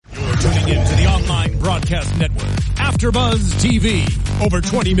into the online broadcast network, AfterBuzz TV. Over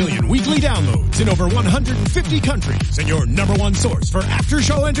 20 million weekly downloads in over 150 countries, and your number one source for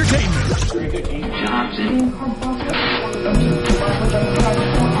after-show entertainment.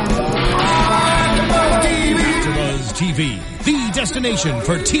 AfterBuzz TV, the destination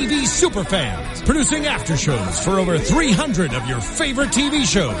for TV superfans, producing after-shows for over 300 of your favorite TV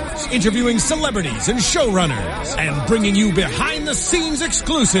shows, interviewing celebrities and showrunners, and bringing you behind-the-scenes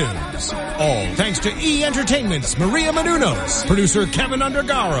exclusives. All thanks to E! Entertainment's Maria Menounos, producer Kevin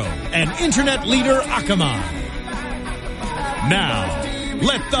Undergaro, and internet leader Akamai. Now,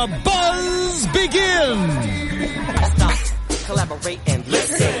 let the buzz begin!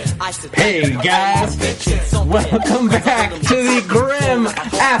 Hey guys, welcome back to the Grimm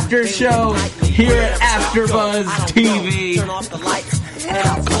After Show here at AfterBuzz TV.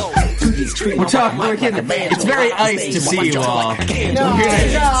 We're kidding. It's very iced to see you all.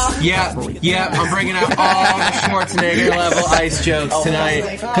 Yeah, I'm bringing out all the Schwarzenegger level ice jokes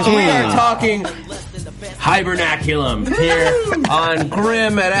tonight because we are talking Hibernaculum here on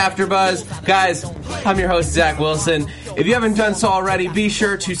Grimm at AfterBuzz. Guys, I'm your host, Zach Wilson. If you haven't done so already, be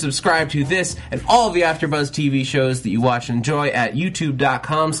sure to subscribe to this and all of the AfterBuzz TV shows that you watch and enjoy at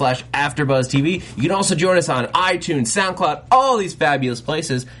youtube.com/AfterBuzzTV. You can also join us on iTunes, SoundCloud, all these fabulous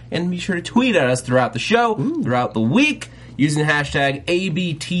places, and be sure to tweet at us throughout the show, throughout the week, using the hashtag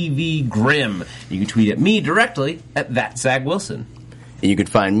ABTVGrimm. You can tweet at me directly at @ZachWilson. And you can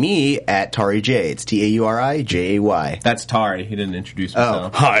find me at Tari J. It's TAURIJAY. That's Tari. He didn't introduce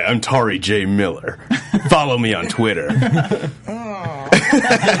himself. Oh, hi, I'm Tari J. Miller. Follow me on Twitter. Yell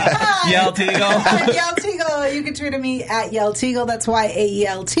Teagle. I'm Yell Teagle. You can tweet at me at Yell Teagle. That's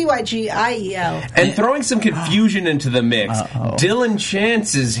YAELTYGIEL. And throwing some confusion into the mix, Dylan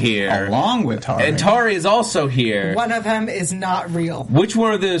Chance is here. Along with Tari. And Tari is also here. One of them is not real. Which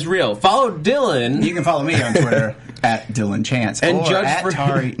one of them is real? Follow Dylan. You can follow me on Twitter at Dylan Chance. And or judge at for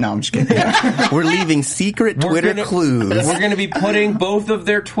Tari. No, I'm just kidding. We're leaving secret Twitter clues. We're going to be putting both of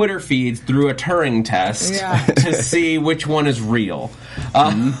their Twitter feeds through a Turing test to see which one is real.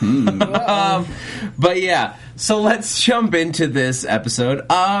 But yeah, so let's jump into this episode.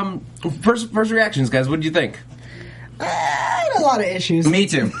 First reactions, guys. What did you think? I had a lot of issues. Me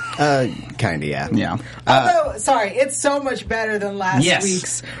too. Kinda, yeah. Yeah. Although, sorry, it's so much better than last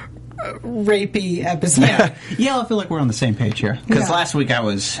week's rapey episode. Yeah, I feel like we're on the same page here. Because last week I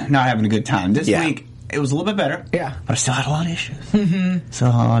was not having a good time. This week, it was a little bit better. Yeah. But I still had a lot of issues.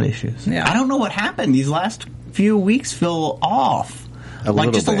 Still had a lot of issues. Yeah. I don't know what happened. These last few weeks feel off. A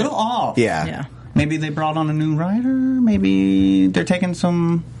little off. Yeah. Maybe they brought on a new writer. Maybe they're taking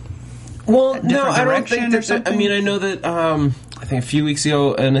some... Well, no, I don't think that. I mean, I know that I think a few weeks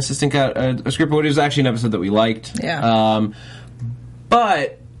ago an assistant got a script, but it was actually an episode that we liked. Yeah.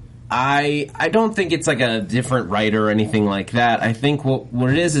 But I don't think it's like a different writer or anything like that. I think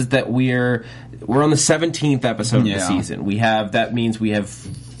what it is that we're on the 17th episode of the season. That means we have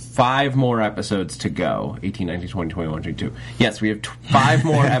 5 more episodes to go. 18, 19, 20, 21, 22. Yes, we have 5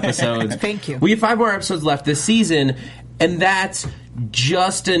 more episodes. Thank you. We have 5 more episodes left this season, and that's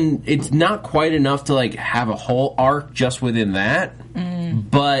just it's not quite enough to like have a whole arc just within that,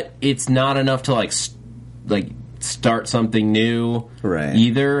 but it's not enough to like start something new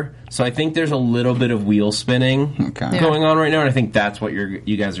either. So I think there's a little bit of wheel spinning going on right now, and I think that's what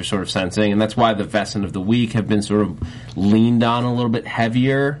you guys are sort of sensing, and that's why the Vesson of the Week have been sort of leaned on a little bit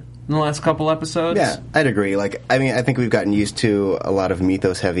heavier in the last couple episodes. Yeah, I'd agree. Like, I mean, I think we've gotten used to a lot of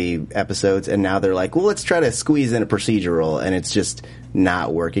mythos-heavy episodes, and now they're like, well, let's try to squeeze in a procedural, and it's just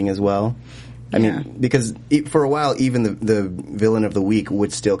not working as well. I mean, because for a while, even the villain of the week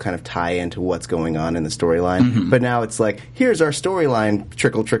would still kind of tie into what's going on in the storyline. But now it's like, here's our storyline,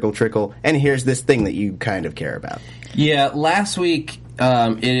 trickle, trickle, trickle, and here's this thing that you kind of care about. Yeah, last week,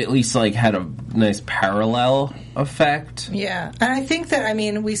 it at least like had a nice parallel effect. Yeah, and I think that, I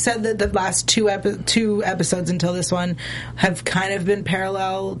mean, we said that the last two episodes until this one have kind of been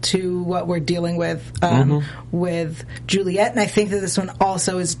parallel to what we're dealing with Juliet, and I think that this one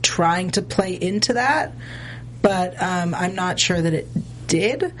also is trying to play into that, but I'm not sure that it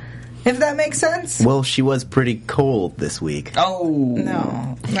did, if that makes sense. Well, she was pretty cold this week. Oh.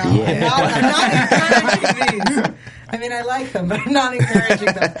 No. Yeah. I'm not encouraging these. I mean, I like them, but I'm not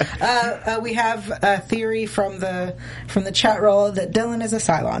encouraging them. We have a theory from the chat roll that Dylan is a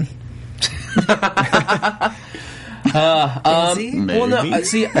Cylon. Well, no,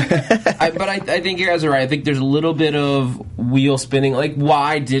 see, but I think you guys are right. I think there's a little bit of wheel spinning. Like,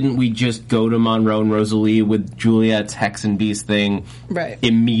 why didn't we just go to Monroe and Rosalie with Juliet's Hex and Beast thing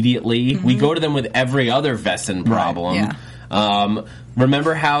immediately? We go to them with every other Vesson problem. Right, yeah.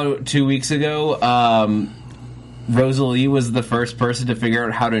 Remember how 2 weeks ago, Rosalie was the first person to figure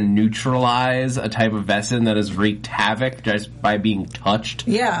out how to neutralize a type of Vessin that has wreaked havoc just by being touched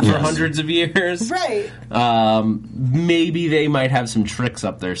for hundreds of years? Right. Maybe they might have some tricks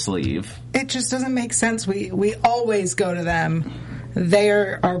up their sleeve. It just doesn't make sense. We always go to them. They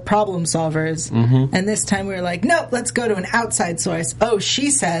are our problem solvers. Mm-hmm. And this time we were like, nope, let's go to an outside source. Oh, she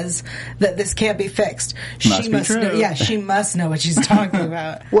says that this can't be fixed. She must know, she must know what she's talking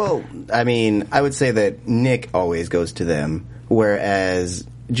about. Well, I mean, I would say that Nick always goes to them, whereas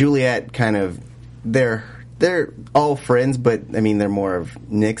Juliet kind of, they're all friends, but I mean, they're more of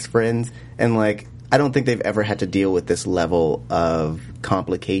Nick's friends. And like, I don't think they've ever had to deal with this level of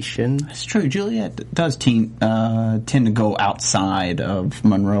complication. It's true. Juliet does tend to go outside of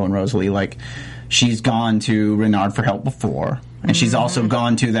Monroe and Rosalie. Like, she's gone to Renard for help before. And she's also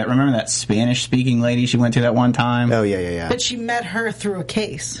gone to remember that Spanish-speaking lady she went to that one time? Oh, yeah. But she met her through a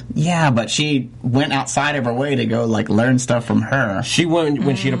case. Yeah, but she went outside of her way to go, learn stuff from her. She went,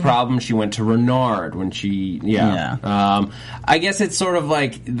 when she had a problem, she went to Renard. When she, I guess it's sort of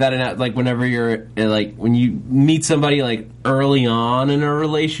like that, whenever you're, when you meet somebody, early on in a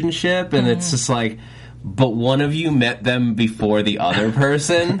relationship, and it's just but one of you met them before the other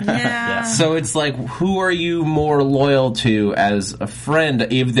person. Yeah. So it's who are you more loyal to as a friend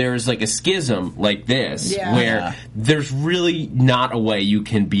if there's a schism like this, where there's really not a way you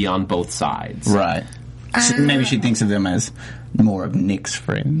can be on both sides. Right. Maybe she thinks of them as more of Nick's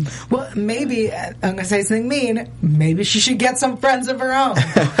friends. Well, maybe, I'm going to say something mean, maybe she should get some friends of her own.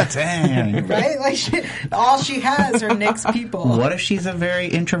 Dang. Right? All she has are Nick's people. What if she's a very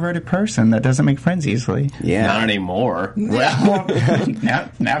introverted person that doesn't make friends easily? Yeah. Not anymore. Well,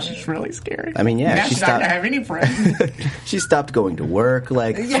 now she's really scary. I mean, now she's not going to have any friends. She stopped going to work.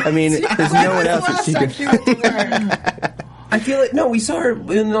 I mean, there's no one else that she could... I feel no, we saw her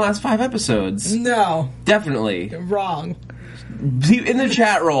in the last 5 episodes. No. Definitely. Wrong. In the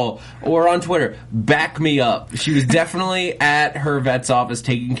chat roll or on Twitter, back me up. She was definitely at her vet's office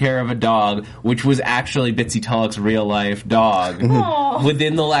taking care of a dog, which was actually Bitsy Tulloch's real life dog. Aww.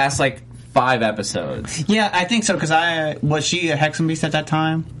 Within the last 5 episodes. Yeah, I think so, because was she a Hexenbeast at that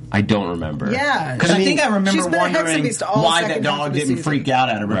time? I don't remember. Yeah. Because I think I remember been wondering why that dog didn't freak out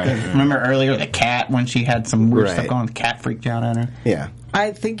at her. Because remember earlier the cat, when she had some weird stuff going on, the cat freaked out at her? Yeah.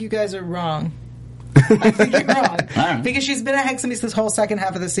 I think you guys are wrong. I think you're wrong. Right. Because she's been a Hexenbeast this whole second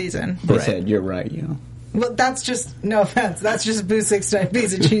half of the season. They said, you're right, Well, that's just, no offense, that's just Boo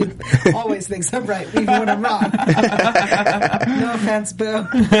 69B's, and she always thinks I'm right, even when I'm wrong. No offense, Boo.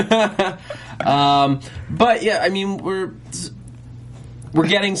 But yeah, I mean, we're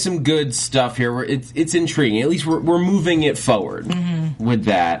getting some good stuff here. It's intriguing. At least we're moving it forward with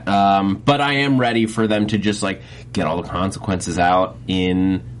that. But I am ready for them to just get all the consequences out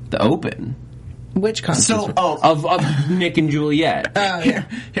in the open. Which consequences? Of Nick and Juliet.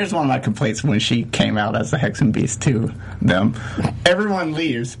 Here's one of my complaints when she came out as the Hexenbeast to them. Everyone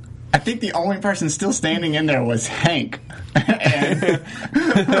leaves. I think the only person still standing in there was Hank. And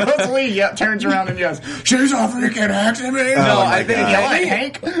Rosalie turns around and yells, "She's a freaking Hexenbeast!" No, I think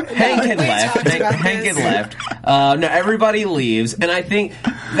Hank had left. Hank had left. No, everybody leaves, and I think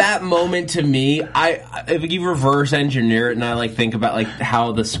that moment to me, if you reverse engineer it and I think about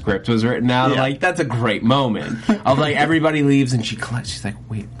how the script was written out, that's a great moment of everybody leaves and she's like,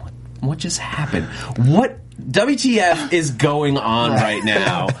 wait, what just happened? What WTF is going on right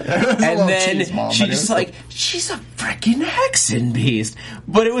now? And then she's like, she's a freaking Hexenbeast.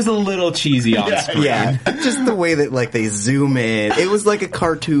 But it was a little cheesy on screen. Yeah, just the way that they zoom in. It was like a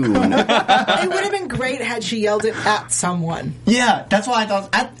cartoon. It would have been great had she yelled it at someone. Yeah, that's why I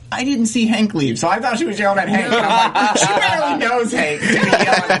thought. I didn't see Hank leave, so I thought she was yelling at Hank. And I'm like, she barely knows Hank to be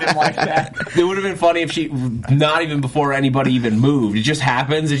yelling at him like that. It would have been funny if she, not even before anybody even moved, it just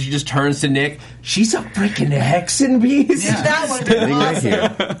happens and she just turns to Nick. She's a freaking Hexenbeast. Yeah. That would have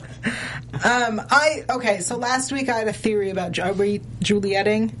been awesome. Okay, so last week I had a theory about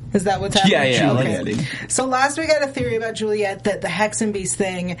Julieting. Is that what's happening? Yeah, Julieting. So last week I had a theory about Juliet that the Hexenbeast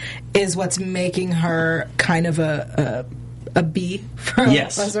thing is what's making her kind of a bee for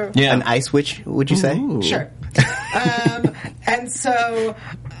an ice witch, would you say? Ooh. Sure. And so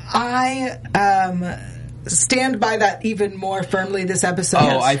I stand by that even more firmly this episode.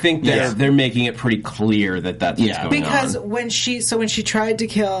 I think they're making it pretty clear that that's what's going because on. when she tried to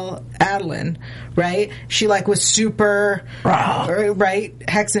kill Adeline, right? She was super right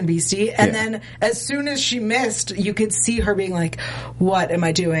Hexenbeasty, and then as soon as she missed, you could see her being like, "What am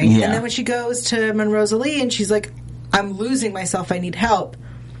I doing?" Yeah. And then when she goes to Monrosalie and she's like, "I'm losing myself. I need help."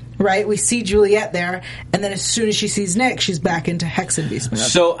 right? We see Juliet there, and then as soon as she sees Nick, she's back into Hexenbeast mode.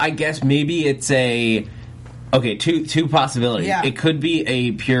 So I guess maybe it's two possibilities. Yeah. It could be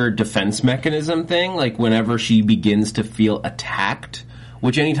a pure defense mechanism thing, like whenever she begins to feel attacked,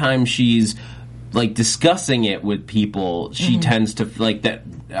 which anytime she's like discussing it with people, she tends to like that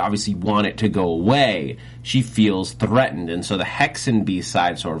obviously want it to go away. She feels threatened, and so the Hexenbeast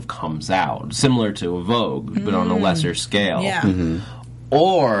side sort of comes out, similar to a Vogue, but on a lesser scale. Yeah.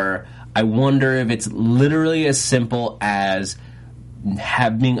 Or I wonder if it's literally as simple as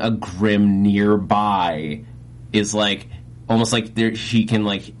having a Grimm nearby is like almost like she can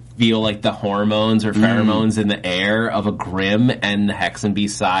like feel like the hormones or pheromones in the air of a Grimm, and the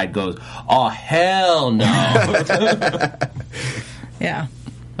Hexenbeast side goes, "Oh hell no!" Yeah.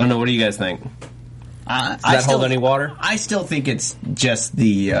 I don't know. What do you guys think? Does that hold any water? I still think it's just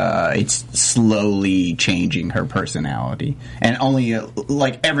it's slowly changing her personality, and only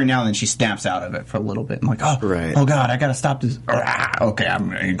like every now and then she snaps out of it for a little bit. I'm like, oh god, I gotta stop this. Okay,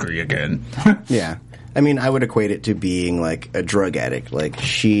 I'm angry again. Yeah. I mean, I would equate it to being like a drug addict. Like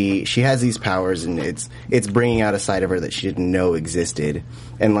she has these powers, and it's bringing out a side of her that she didn't know existed.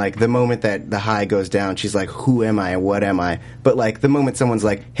 And like the moment that the high goes down, she's like, "Who am I? What am I?" But like the moment someone's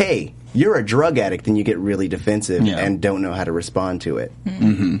like, "Hey, you're a drug addict," then you get really defensive and don't know how to respond to it.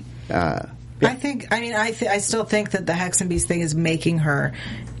 Mm-hmm. I still think that the Hexenbeast thing is making her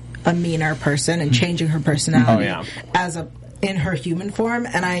a meaner person and changing her personality in her human form,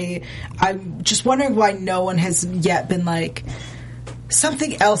 and I'm just wondering why no one has yet been like,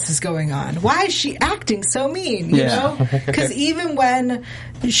 something else is going on. Why is she acting so mean? You know? Because even when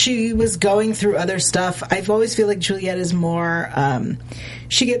she was going through other stuff, I always feel like Juliet is more,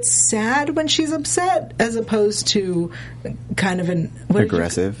 she gets sad when she's upset, as opposed to kind of an...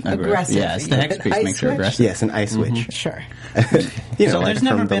 Aggressive. Aggressive. Yeah, it's the Hexenbeast makes her aggressive. Yes, an ice witch. Sure. So there's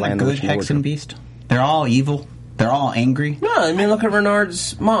never been a good Hexenbeast? They're all evil? They're all angry? No, I mean, look at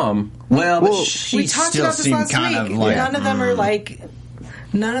Renard's mom. Well, she we talked still about this seemed last kind week. of like... None of them are like...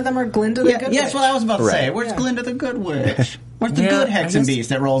 None of them are Glinda the Good Witch. Yes, what I was about to say. Where's Glinda the Good Witch? Where's the good Hexenbeast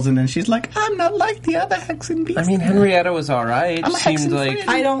that rolls in and she's like, I'm not like the other Hexenbeast. I mean, Henrietta was all right. I'm a Seemed like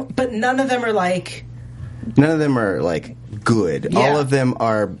Hexenfriend. but none of them are like... None of them are like good. Yeah. All of them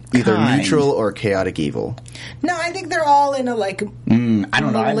are either Kind. neutral or chaotic evil. No, I think they're all in a like... I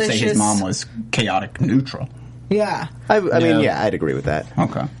don't know. I'd say his malicious- mom was chaotic neutral. Yeah. I mean, yeah, I'd agree with that.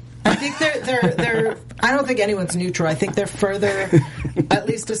 Okay. I think they're I don't think anyone's neutral. I think they're further, at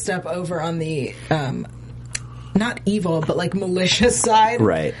least a step over on the, not evil, but like malicious side.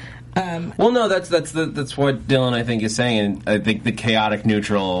 Right. well, no, that's what Dylan I think is saying. I think the chaotic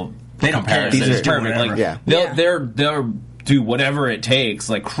neutral comparison These is are- perfect. Like, Yeah. they'll do whatever it takes,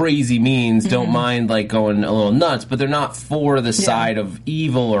 like crazy means. Don't mind like going a little nuts, but they're not for the side of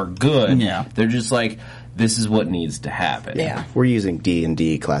evil or good. Yeah. They're just like, this is what needs to happen. Yeah. We're using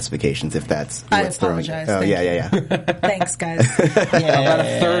D&D classifications if that's I what's throwing. apologize. Oh, Thank yeah. Thanks, guys. About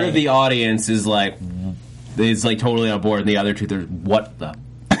a third of the audience is like totally on board, and the other two, they're what the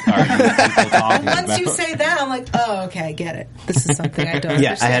are you people talking Once about? you say that, I'm like, oh, okay, I get it. This is something I don't Yeah,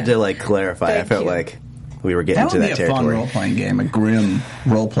 I understand. had to like clarify. I Thank felt you. like we were getting That to would that be a fun territory. role-playing game, a grim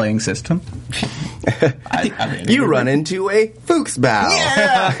role-playing system. I mean, You run into a Fuchs bow.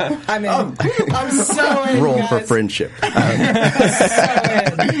 Yeah. I'm in. I'm so in, Roll guys. for friendship. So in.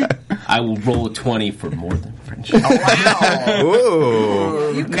 I will roll a 20 for more than friendship.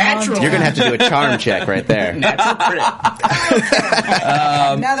 Ooh. natural. You're going to have to do a charm check right there. natural crit.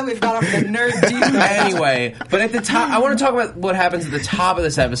 Now that we've got off the nerd deep Anyway, but at the top, I want to talk about what happens at the top of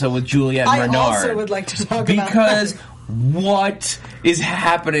this episode with Juliet and I Renard. also would like to talk about because that. what is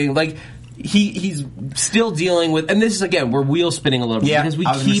happening? Like he's still dealing with, and this is again we're wheel spinning a little bit Yeah, because we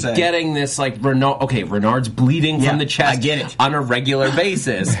I was gonna keep say. getting this like Renard. Okay, Renard's bleeding Yeah, from the chest. I get it. On a regular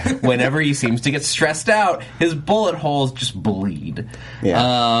basis. Whenever he seems to get stressed out, his bullet holes just bleed.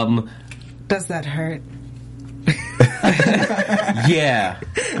 Yeah. Does that hurt? Yeah.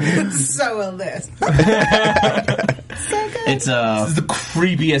 So will this. It's This is the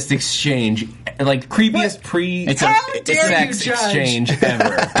creepiest exchange, like creepiest It's a- How it's dare sex you judge? exchange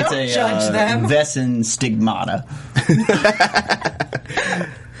ever. it's a judge them. Vesson stigmata.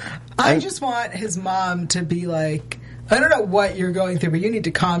 I just want his mom to be like, I don't know what you're going through, but you need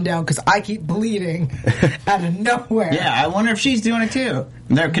to calm down because I keep bleeding out of nowhere. Yeah, I wonder if she's doing it too.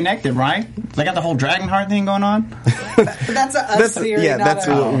 They're connected, right? They got the whole Dragonheart thing going on. That's a us theory. Yeah, not that's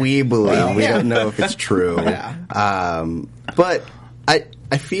a, what we believe. We Yeah. don't know if it's true. But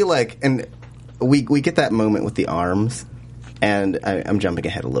I feel like, and we get that moment with the arms, and I'm jumping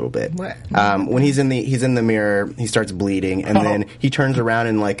ahead a little bit. What? When he's in the mirror, he starts bleeding, and then he turns around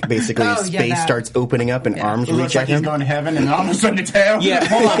and like basically space starts opening up and arms It reach looks at like he's him. going to heaven and almost on the tail. Yeah,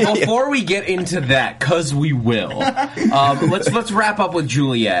 hold on. Before we get into that, because we will, let's wrap up with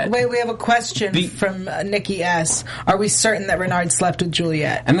Juliet. Wait, we have a question from Nikki S. Are we certain that Renard slept with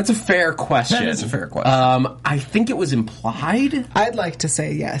Juliet? And that's a fair question. That is a fair question. I think it was implied. I'd like to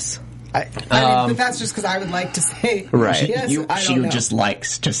say yes. I mean, but that's just because I would like to say Right. yes. She just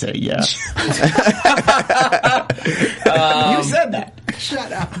likes to say yes. You said that.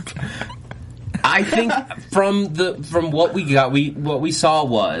 shut up. I think from what we got, what we saw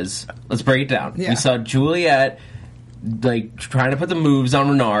was, let's break it down. Yeah. We saw Juliet like trying to put the moves on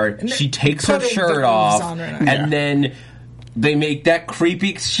Renard. She takes her Putting the shirt moves off, on Renard. and then they make that creepy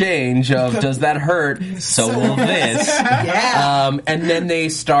exchange of "Does that hurt? So will this." Yeah. And then they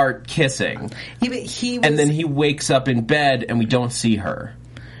start kissing, He was, and then he wakes up in bed, and we don't see her.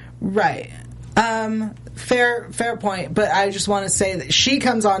 right. Fair point. But I just want to say that she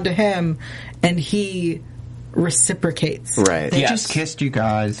comes on to him, and he reciprocates. Right. They Yes. just kissed, you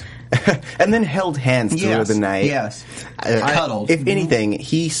guys. And then held hands through the night. Yes. Cuddled. If anything,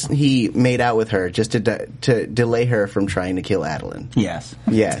 he made out with her just to delay her from trying to kill Adeline. Yes.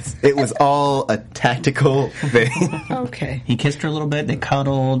 Yes, it was all a tactical thing. Okay. He kissed her a little bit, they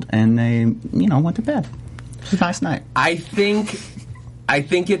cuddled, and they, went to bed. It was a nice night. I think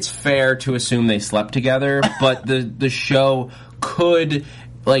it's fair to assume they slept together, but the show could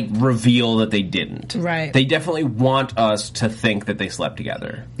reveal that they didn't. Right. They definitely want us to think that they slept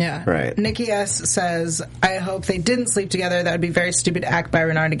together. Yeah. Right. Nikki S. says, I hope they didn't sleep together. That would be a very stupid act by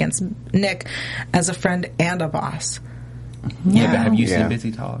Renard against Nick as a friend and a boss. Yeah, but have you Yeah. seen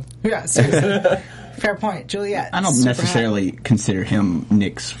Busy Talk? Yeah, seriously. Fair point. Juliet. I don't super necessarily consider him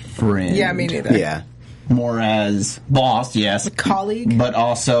Nick's friend. hot. Yeah, me neither. Yeah, More as boss, yes. Colleague. But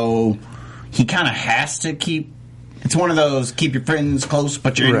also, he kind of has to keep... It's one of those keep your friends close,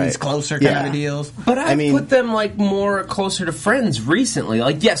 but your enemies Right. closer kind Yeah. of deals. But I mean- put them more closer to friends recently.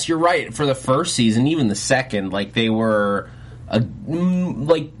 Yes, you're right. For the first season, even the second, they were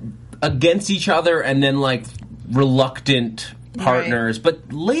against each other and then reluctant partners. Right.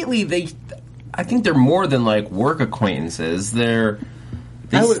 But lately, I think they're more than work acquaintances.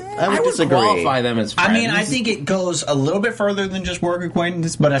 I would disagree. qualify them as friends. I mean, I think it goes a little bit further than just work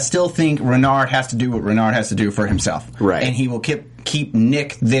acquaintances, but I still think Renard has to do what Renard has to do for himself. Right. And he will keep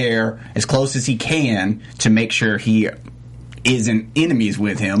Nick there as close as he can to make sure he isn't enemies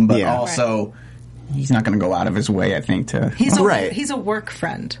with him, but Yeah. also he's not going to go out of his way, I think, to... He's a, Right. he's a work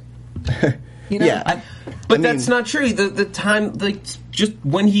friend. You know? yeah. But that's not true. The time, just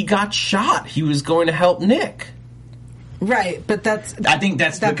when he got shot, he was going to help Nick. Right, but that's... I think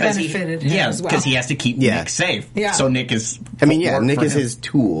that's that because benefited him as well. because he has to keep Yeah. Nick safe. Yeah. So Nick is... I mean, yeah, work Nick for is him. his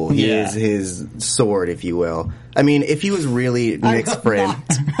tool. He Yeah. is his sword, if you will. I mean, if he was really Nick's hope friend,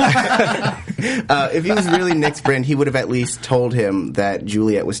 if he was really Nick's friend, he would have at least told him that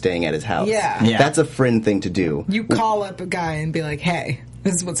Juliet was staying at his house. Yeah. Yeah. That's a friend thing to do. You call up a guy and be like, hey,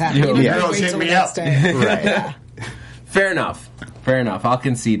 this is what's happening. Yo, You yeah. don't girls, wait hit till me the next up. day. Right. Yeah. Fair enough. I'll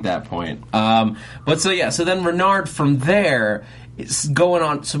concede that point. But so then Renard from there is going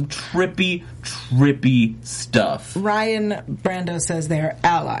on some trippy stuff. Ryan Brando says they're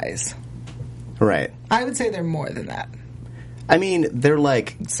allies. Right. I would say they're more than that. I mean, they're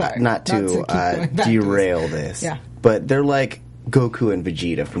Sorry, not to keep going back to derail this. this, Yeah. but they're like Goku and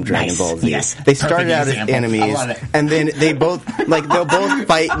Vegeta from Dragon Nice. Ball Z. Yes. They started Perfect out example. as enemies, I love it. and then they'll both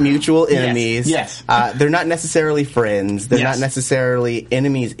fight mutual enemies. Yes. They're not necessarily friends. They're Yes. not necessarily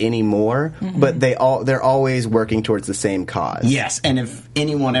enemies anymore. But they're always working towards the same cause. Yes, and if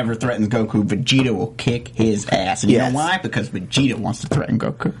anyone ever threatens Goku, Vegeta will kick his ass. And you Yes. know why? Because Vegeta wants to threaten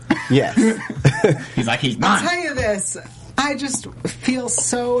Goku. Yes. He's like, he's I'll mine. tell you this. I just feel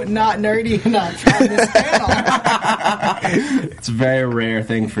so not nerdy enough on this panel. It's a very rare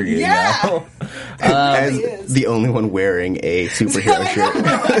thing for you. Yeah. Now. As really is. the only one wearing a superhero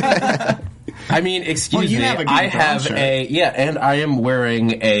shirt. I mean, excuse Well, you me. have a good I brown have shirt. and I am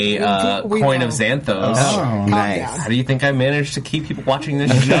wearing a We coin know. of Xanthos. Oh, Nice. How do you think I managed to keep people watching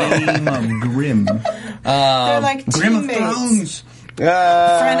this show? Name of Grim. They're like Grim of teammates. Thrones.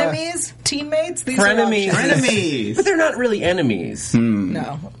 Frenemies? Teammates? These Frenemies. Are options. Enemies. But they're not really enemies.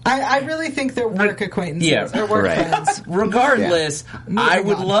 No. I really think they're work acquaintances. Yeah. Or work Right. friends. Regardless, I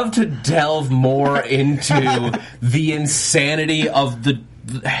would on. love to delve more into the insanity of the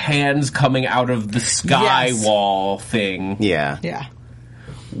hands coming out of the sky Yes. wall thing. Yeah. Yeah.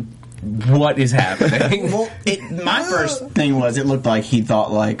 what is happening? Well, my first thing was it looked like he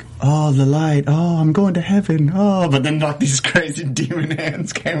thought like, oh, the light, oh, I'm going to heaven, oh, but then like these crazy demon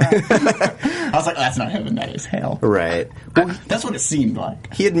hands came out. I was like, oh, that's not heaven, that is hell. Right. Well, that's what it seemed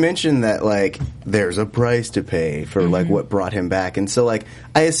like. He had mentioned that, like, there's a price to pay for, like, what brought him back. And so, like,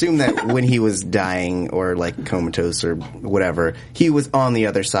 I assume that when he was dying or, like, comatose or whatever, he was on the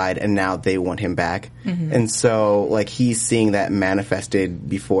other side and now they want him back. And so, like, he's seeing that manifested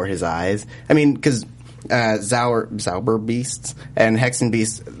before his eyes. I mean, because Zauber beasts and Hexen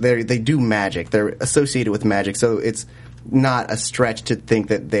beasts, they do magic. They're associated with magic, so it's not a stretch to think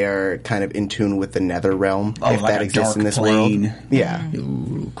that they're kind of in tune with the Nether Realm, if like that a exists dark in this plane. world. Yeah.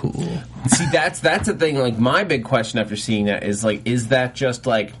 Ooh, cool. See, that's the thing. Like, my big question after seeing that is, like, is that just,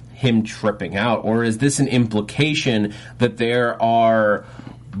 like, him tripping out? Or is this an implication that there are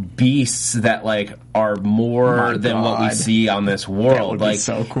beasts that, like, are more than what we God. see on this world? That would be like,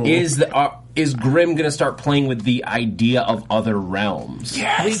 so cool. Is Grimm going to start playing with the idea of other realms?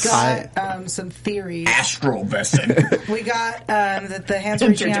 Yes. We got some theories. Astral vessel. We got that the hands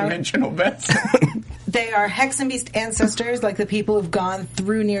reaching out. Interdimensional vessel. They are Hexen Beast ancestors, like the people who've gone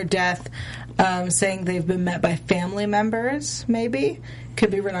through near death, saying they've been met by family members, maybe.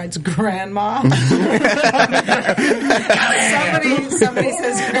 Could be Renard's grandma. somebody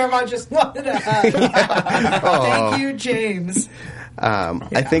says grandma just wanted a hug. Thank you, James.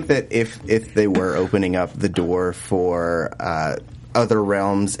 I think that if they were opening up the door for other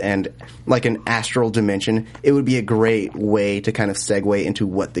realms and like an astral dimension, it would be a great way to kind of segue into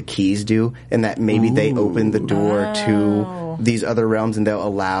what the keys do, and that maybe they open the door to these other realms and they'll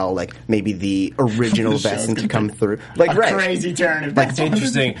allow like maybe the original Vesson to come through. Like Crazy turn. If That's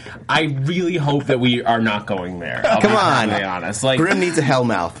interesting. I really hope that we are not going there. I'll Come be on. totally honest. Like, Grimm needs a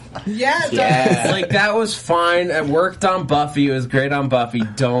hellmouth. Yeah, it does. like, that was fine. It worked on Buffy. It was great on Buffy.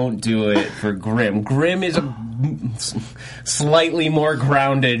 Don't do it for Grimm. Grimm is a slightly more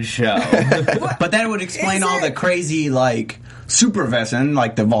grounded show. But that would explain Is all it? the crazy, like, super Vesson,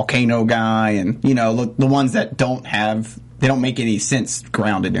 like the volcano guy, and, you know, the ones that don't make any sense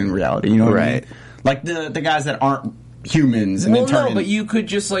grounded in reality, you know what I mean? Right. Like the guys that aren't humans and Well, then turn no, but you could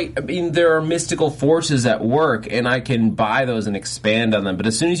just, like, I mean, there are mystical forces at work, and I can buy those and expand on them. But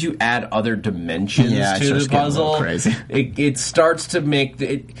as soon as you add other dimensions Yeah, it to starts the getting a little puzzle, crazy. it starts to make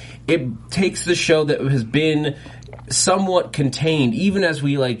it takes the show that has been somewhat contained. Even as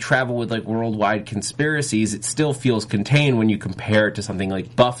we like travel with like worldwide conspiracies, it still feels contained when you compare it to something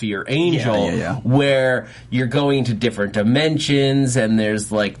like Buffy or Angel, Yeah. where you're going into different dimensions, and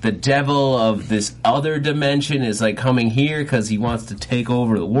there's like the devil of this other dimension is like coming here because he wants to take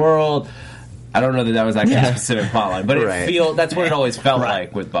over the world. I don't know that was actually a specific plotline, but Right. that's what it always felt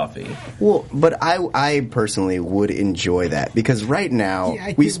like with Buffy. Well, but I personally would enjoy that because right now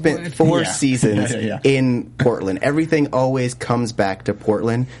Yeah, we you spent would. 4 Yeah. seasons Yeah. in Portland. Everything always comes back to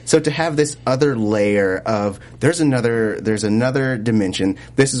Portland. So to have this other layer of there's another dimension.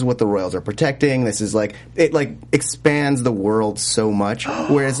 This is what the Royals are protecting. This is like it like expands the world so much.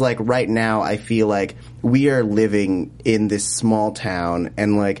 Whereas like right now I feel like we are living in this small town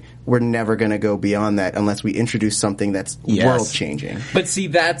and like we're never going to go beyond that unless we introduce something that's Yes. world changing. But see,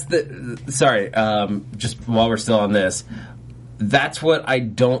 that's just while we're still on this, that's what I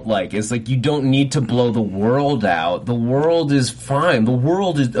don't like. Is like you don't need to blow the world out. The world is fine. The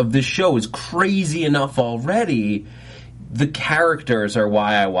world of this show is crazy enough already. The characters are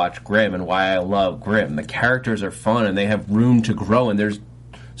why I watch Grimm and why I love Grimm. The characters are fun and they have room to grow, and there's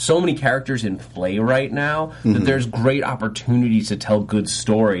so many characters in play right now that there's great opportunities to tell good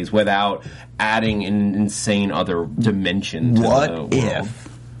stories without adding an insane other dimension to the What world. if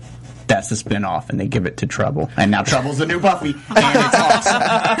that's the spinoff and they give it to Trouble? And now Trouble's the new Buffy, and it's awesome.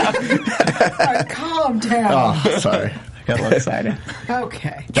 All right, calm down. Oh, sorry. I got a little excited.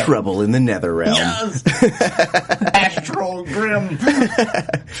 Okay. Trouble in the Nether Realm. Yes! Astral Grimm.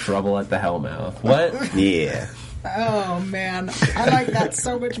 Trouble at the Hellmouth. What? Yeah. Oh man, I like that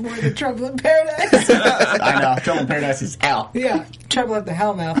so much more than Trouble in Paradise. I know. Trouble in Paradise is hell. Yeah, Trouble at the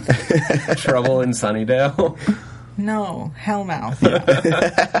Hellmouth. Trouble in Sunnydale? No, Hellmouth.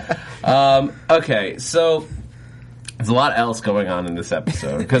 Okay, so there's a lot else going on in this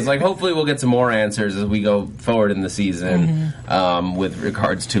episode because, like, hopefully we'll get some more answers as we go forward in the season with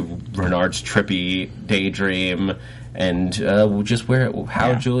regards to Renard's trippy daydream and just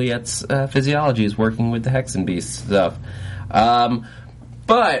how Juliet's physiology is working with the Hexen Beast stuff.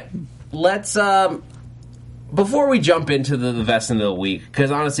 But let's before we jump into the Vesson of the Week,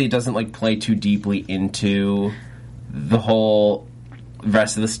 because honestly it doesn't like play too deeply into the whole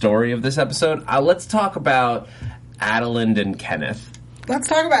rest of the story of this episode, let's talk about Adalind and Kenneth. Let's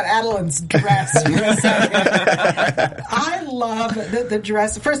talk about Adeline's dress for a second. I love the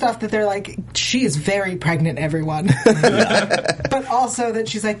dress. First off, that they're like, she is very pregnant, everyone. But also that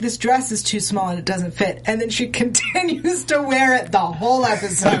she's like, this dress is too small and it doesn't fit. And then she continues to wear it the whole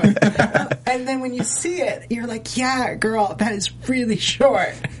episode. And then when you see it, you're like, yeah, girl, that is really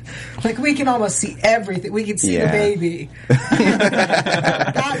short. Like, we can almost see everything. We can see the baby.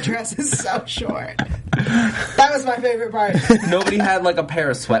 That dress is so short. That was my favorite part. Nobody had like a pair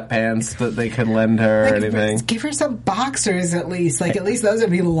of sweatpants that they could lend her or anything. Give her some boxers at least. Like, at least those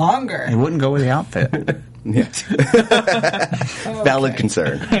would be longer. It wouldn't go with the outfit. Yes. Valid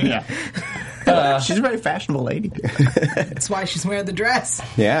concern. Yeah. She's a very fashionable lady. That's why she's wearing the dress.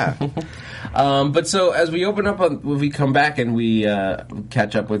 Yeah. But so as we open up, when we come back and we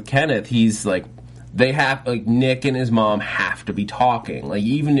catch up with Kenneth, he's like, they have, like, Nick and his mom have to be talking. Like,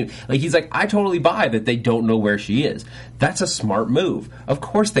 even if, like, he's like, I totally buy that they don't know where she is. That's a smart move. Of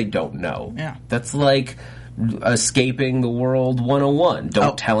course they don't know. Yeah. That's like escaping the world 101.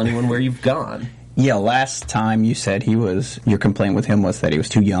 Don't tell anyone where you've gone. Yeah, last time you said your complaint with him was that he was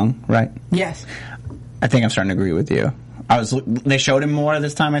too young, right? Yes. I think I'm starting to agree with you. They showed him more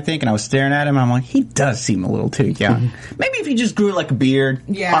this time, I think, and I was staring at him, and I'm like, he does seem a little too young. Maybe if he just grew like a beard,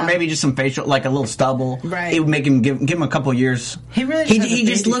 or maybe just some facial, like a little stubble, right? It would make him give him a couple years. He really he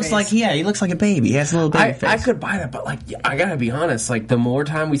just looks face. like he looks like a baby. He has a little baby face. I could buy that, but like, I gotta be honest, like, the more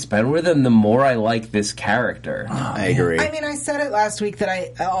time we spend with him, the more I like this character. I agree. I mean, I said it last week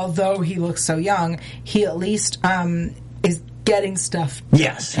that although he looks so young, he at least is getting stuff done.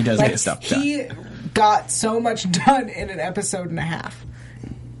 Yes, he does get stuff done. He got so much done in an episode and a half.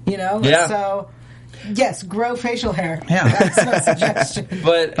 You know? Yeah. So, yes, grow facial hair. Yeah. That's my suggestion.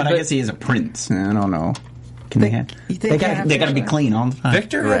 But I guess he is a prince. I don't know. They got to be clean all the time.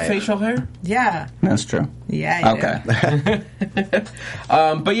 Victor had facial hair? Yeah. That's true. Yeah. Okay.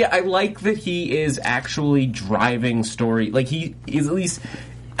 But yeah, I like that he is actually driving story. Like, he is, at least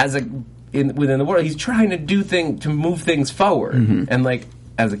within the world, he's trying to move things forward. And like,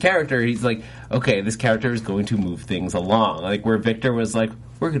 as a character, he's like, okay, this character is going to move things along. Like, where Victor was like,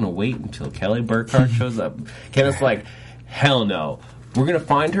 we're going to wait until Kelly Burkhart shows up. Kenneth's like, hell no. We're going to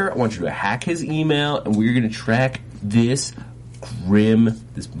find her. I want you to hack his email, and we're going to track this Grim.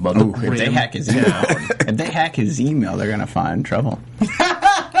 If they hack his email, if they hack his email, they're going to find trouble. Yeah,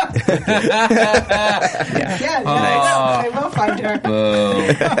 they will find her.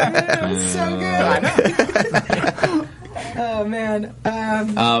 That was so good. Oh, man.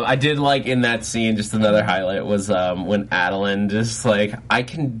 I did like in that scene, just another highlight was when Adeline just like, I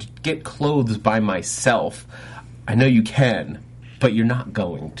can get clothes by myself. I know you can, but you're not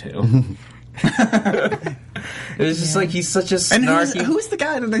going to. It was just like, he's such a snarky. And who's the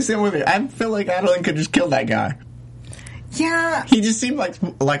guy that they sent with it? I feel like Adeline could just kill that guy. Yeah. He just seemed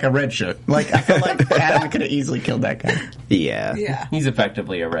like a red shirt. Like, I feel like Adeline could have easily killed that guy. Yeah. He's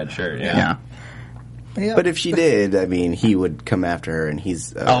effectively a red shirt, Yeah. Yep. But if she did, I mean, he would come after her, and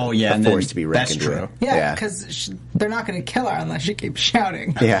he's a force to be reckoned that's true. with. Yeah, because they're not going to kill her unless she keeps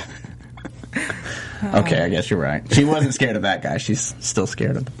shouting. Yeah. Okay, I guess you're right. She wasn't scared of that guy. She's still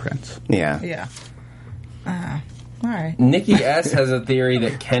scared of the prince. Yeah. Yeah. All right. Nikki S. has a theory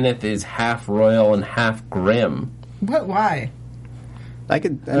that Kenneth is half royal and half grim. What? Why? I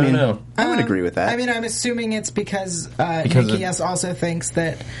don't know. I would agree with that. I mean, I'm assuming it's because Nikki S. also thinks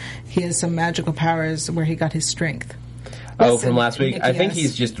that he has some magical powers where he got his strength. Oh, from last week? Nikki I think S.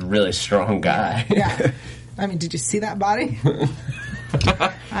 he's just a really strong guy. Yeah. I mean, did you see that body?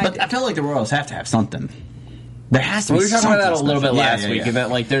 But I feel like the royals have to have something. There has to be We were talking about that a little bit special. last week, and that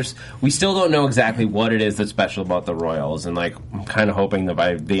like we still don't know exactly what it is that's special about the Royals, and like I'm kind of hoping that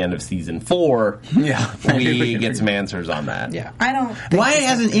by the end of season 4, we get some answers on that. Yeah, I don't. Why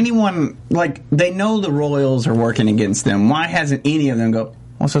hasn't anyone they know the Royals are working against them? Why hasn't any of them go?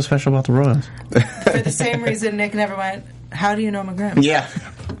 What's so special about the Royals? For the same reason Nick never went. How do you know McGrim? Yeah,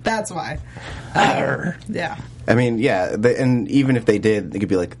 that's why. Yeah. I mean, yeah, and even if they did, they could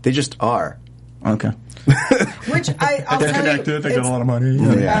be like, they just are. Okay. Which I'll They're tell connected. you, They got a lot of money.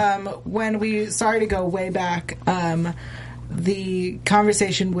 When we sorry to go way back, the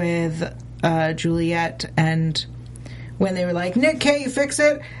conversation with Juliet and when they were like, Nick, can't you fix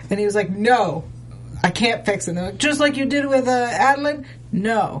it? And he was like, no, I can't fix it. And they're like, just like you did with Adeline?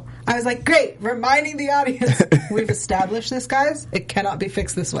 No. I was like, great, reminding the audience, we've established this, guys. It cannot be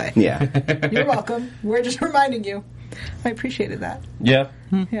fixed this way. Yeah. You're welcome. We're just reminding you. I appreciated that. Yeah.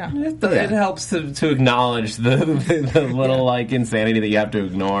 Yeah. It helps to acknowledge the little insanity that you have to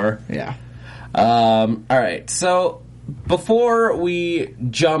ignore. Yeah. All right. So before we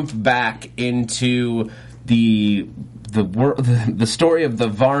jump back into the the story of the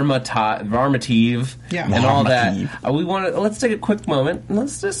Varmative and all that. Let's take a quick moment and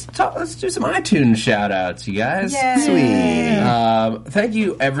let's do some iTunes shout outs, you guys. Sweet. Thank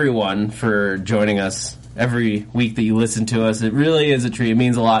you everyone for joining us every week that you listen to us. It really is a treat. It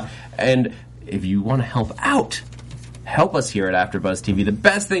means a lot. And if you want to help us here at AfterBuzz TV, the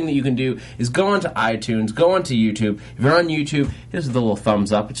best thing that you can do is go onto iTunes, go onto YouTube. If you're on YouTube, hit us with the little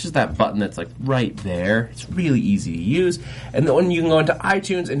thumbs up. It's just that button that's like right there. It's really easy to use. And then you can go into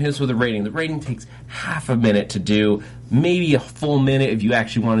iTunes and hit us with a rating. The rating takes half a minute to do, maybe a full minute if you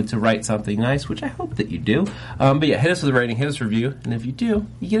actually wanted to write something nice, which I hope that you do. But yeah, hit us with a rating, hit us a review, and if you do,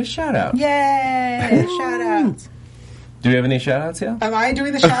 you get a shout out. Yay! Shout outs. Do we have any shout outs yet? Am I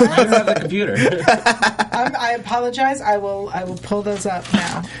doing the shout outs? I don't have the computer. I apologize. I will pull those up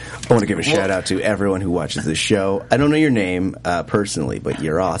now. I want to give a shout out to everyone who watches this show. I don't know your name personally, but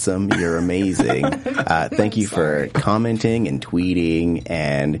you're awesome. You're amazing. Thank you for commenting and tweeting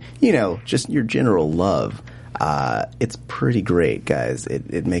and, just your general love. It's pretty great, guys.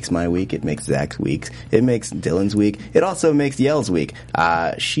 It makes my week. It makes Zach's week. It makes Dylan's week. It also makes Yell's week.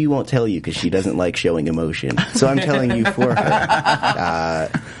 She won't tell you because she doesn't like showing emotion. So I'm telling you for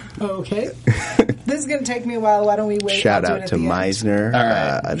her. Okay. This is going to take me a while. Why don't we wait? Shout out to Meisner. All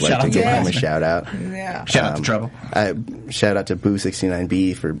right. I'd like to give him a shout out. Yeah. Shout out to Trouble. Shout out to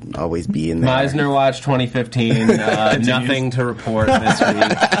Boo69B for always being there. Meisner Watch 2015. Nothing to report this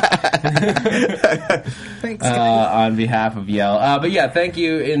week. Thanks, on behalf of Yell. But yeah, thank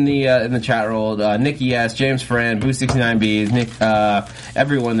you in the chat roll. Nikki S, James Fran, Boo69B, Nick,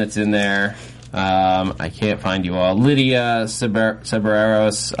 everyone that's in there. I can't find you all. Lydia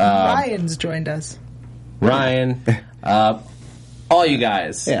Ceberos. Ryan's joined us. Ryan. All you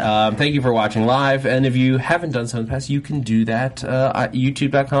guys. Yeah. Thank you for watching live. And if you haven't done so in the past, you can do that at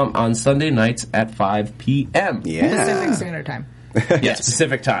youtube.com on Sunday nights at 5 p.m. Yeah. Pacific Standard Time. Yes,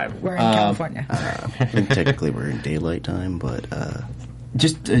 Pacific time. We're in California. And technically we're in daylight time, but...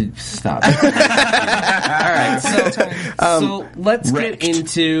 Just stop. All right, so let's get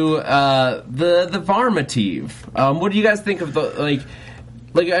into the Varmative. What do you guys think of the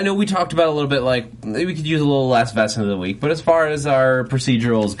like? I know we talked about a little bit. Maybe we could use a little less Vesson of the week. But as far as our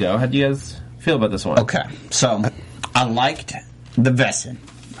procedurals go, how do you guys feel about this one? Okay, so I liked the Vesson.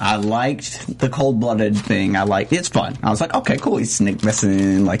 I liked the cold-blooded thing. It's fun. I was like, okay, cool. He's Snake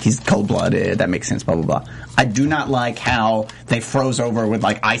Vesson, he's cold-blooded. That makes sense, blah, blah, blah. I do not like how they froze over with,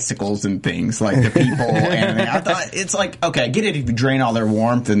 icicles and things, the people. And I thought, it's okay, I get it if you drain all their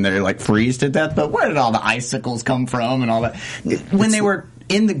warmth and they're, freeze to death, but where did all the icicles come from and all that? When they were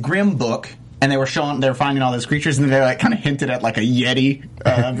in the Grimm book, and they were finding all those creatures, and they kind of hinted at, a Yeti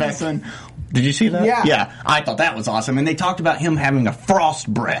Vesson. Did you see that? Yeah. Yeah. I thought that was awesome. And they talked about him having a frost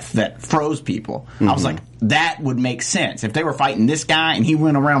breath that froze people. Mm-hmm. I was like, that would make sense. If they were fighting this guy and he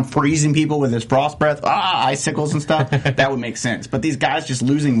went around freezing people with his frost breath, icicles and stuff, that would make sense. But these guys just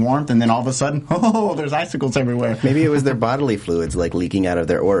losing warmth and then all of a sudden, there's icicles everywhere. Maybe it was their bodily fluids, leaking out of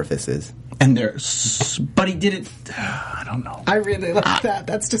their orifices. And but he did it, I don't know. I really like that.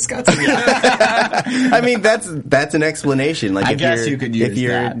 That's disgusting. I mean, that's an explanation. I guess you could use if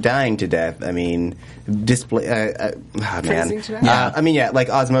you're that. dying to death. I mean, Freezing to death?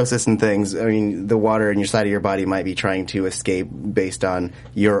 Osmosis and things. I mean, the water in your side of your body might be trying to escape based on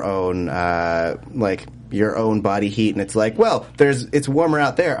your own, your own body heat, and it's it's warmer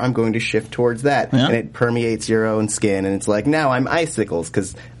out there, I'm going to shift towards that, and it permeates your own skin, and it's now I'm icicles,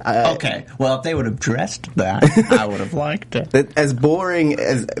 because... okay, well, if they would have dressed that, I would have liked it. As boring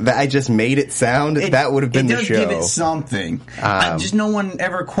as I just made it sound, that would have been the show. It does give it something. Just no one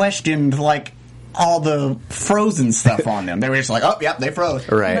ever questioned, all the frozen stuff on them. They were just they froze.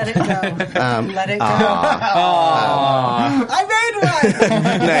 Right. Let it go. Let it go. I made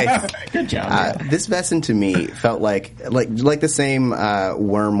one! Nice. Good job. This Vesson to me felt like the same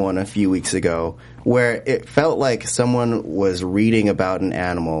worm one a few weeks ago, where it felt like someone was reading about an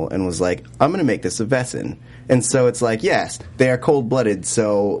animal and was like, I'm going to make this a Vesson. And so it's yes, they are cold-blooded,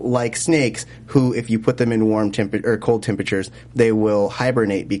 so like snakes, who if you put them in cold temperatures, they will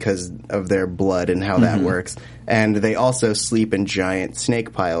hibernate because of their blood and how that works. And they also sleep in giant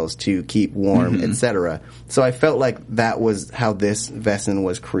snake piles to keep warm, etc. So I felt like that was how this Vesson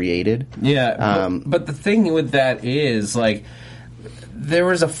was created. Yeah, but the thing with that is, there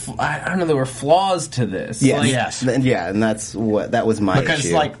was there were flaws to this. Yes. And that was my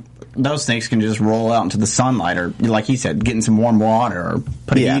issue. Because, those snakes can just roll out into the sunlight, or, like he said, get in some warm water, or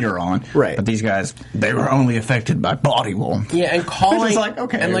put a heater on. Right. But these guys, they were only affected by body warmth. Yeah, and calling...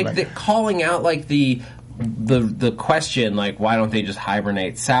 okay. Calling out, the question, why don't they just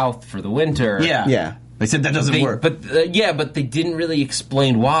hibernate south for the winter? Yeah. Yeah. They said that doesn't work. But but they didn't really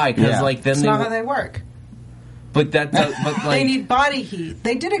explain why. Because Yeah. like then It's they, not how they work. but that does, but like They need body heat.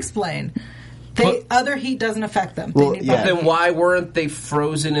 They did explain. But- Other heat doesn't affect them. Well, They need yeah. body then heat. why weren't they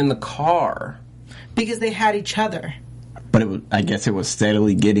frozen in the car? Because they had each other. But I guess it was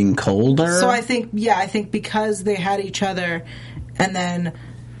steadily getting colder. So I think because they had each other, and then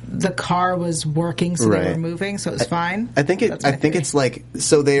the car was working, so they Right. were moving, so it was fine. I think That's my theory. it's like,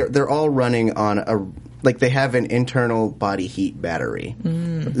 so they're all running on they have an internal body heat battery.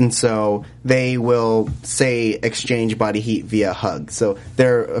 And so they will, say, exchange body heat via hug. So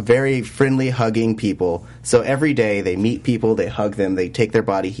they're a very friendly, hugging people. So every day they meet people, they hug them, they take their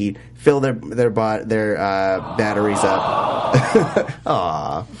body heat, fill their batteries up.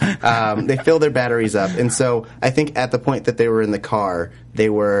 Aww. They fill their batteries up. And so I think at the point that they were in the car, they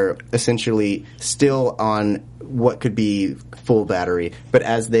were essentially still on what could be full battery, but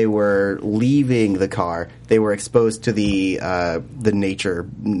as they were leaving the car, they were exposed to the nature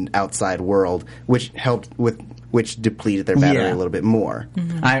outside world, which depleted their battery Yeah. a little bit more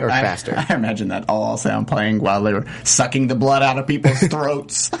or faster. I imagine that all sound playing while they were sucking the blood out of people's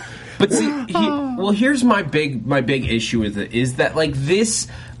throats. But see, here's my big issue with it is that like this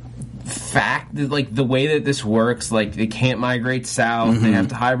fact, like the way that this works, like they can't migrate south, they have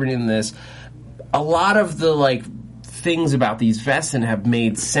to hibernate in this. A lot of the like things about these Vessin have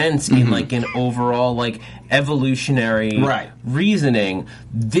made sense in like an overall like evolutionary reasoning.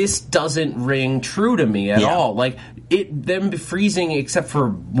 This doesn't ring true to me at all. Like them freezing, except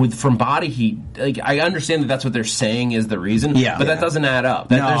for from body heat. Like I understand that that's what they're saying is the reason. But that doesn't add up.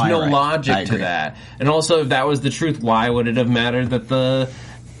 There's no logic to that. And also, if that was the truth, why would it have mattered that the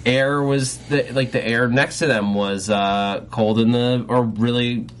air was the air next to them was cold or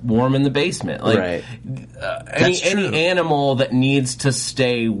really warm in the basement? Like, Right. Any animal that needs to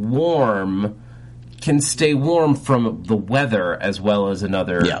stay warm can stay warm from the weather as well as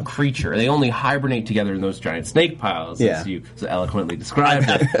another creature. They only hibernate together in those giant snake piles, as you so eloquently described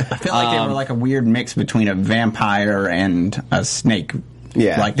it. I feel like they were like a weird mix between a vampire and a snake.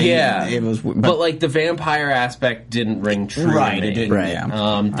 Yeah. Like it was, but like the vampire aspect didn't ring true. Right, to me. it didn't. Right.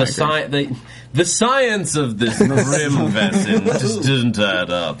 Yeah. The science of this Grim Vessin just didn't add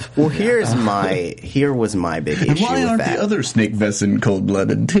up. Well, here was my big issue Why with aren't that. the other snake Vessin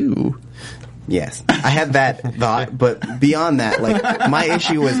cold-blooded too? Yes, I had that thought, but beyond that, like, my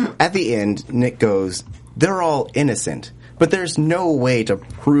issue was, at the end, Nick goes, they're all innocent. But there's no way to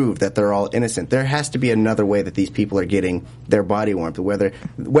prove that they're all innocent. There has to be another way that these people are getting their body warmth.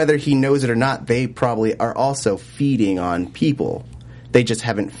 Whether he knows it or not, they probably are also feeding on people. They just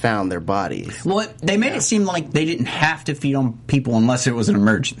haven't found their bodies. Well, they made it seem like they didn't have to feed on people unless it was an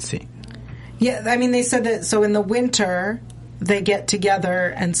emergency. Yeah, I mean, they said that, so in the winter, they get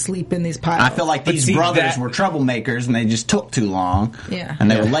together and sleep in these piles. I feel like these brothers were troublemakers and they just took too long. Yeah. And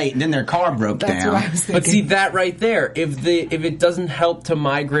they were late and then their car broke That's down. what I was thinking. But see that right there. If it doesn't help to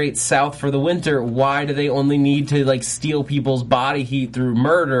migrate south for the winter, why do they only need to like steal people's body heat through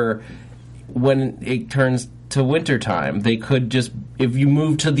murder when it turns to wintertime? They could just, if you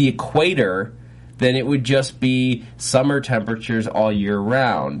move to the equator, then it would just be summer temperatures all year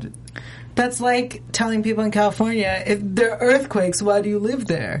round. That's like telling people in California, if there are earthquakes, why do you live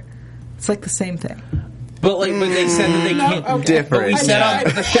there? It's like the same thing. But like when they said that they can't, okay. Different. But we said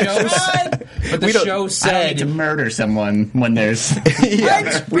on the show, but the show I don't need said to murder someone when there's...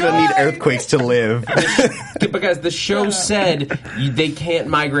 Yeah, we don't need earthquakes to live. because the show said they can't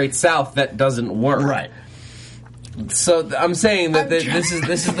migrate south. That doesn't work. Right. So I'm saying that this is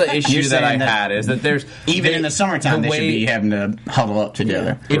the issue You're that I saying that had is that there's Even in the summertime, they should be having to huddle up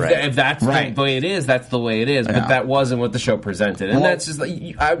together. if that's Right. the way it is, that's the way it is. Yeah. But that wasn't what the show presented, and Well- that's just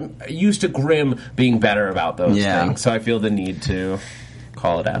like, I'm used to Grimm being better about those Yeah. things, so I feel the need to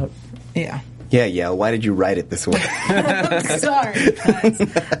call it out. Yeah. Yeah, why did you write it this way? I'm sorry, guys.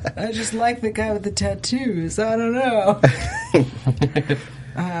 I just like the guy with the tattoos. I don't know.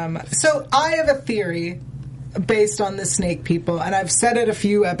 So I have a theory based on the snake people, and I've said it a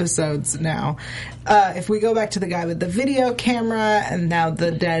few episodes now. If we go back to the guy with the video camera and now the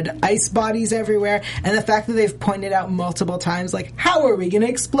dead ice bodies everywhere, and the fact that they've pointed out multiple times, like, how are we going to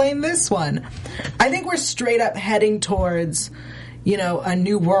explain this one? I think we're straight up heading towards, a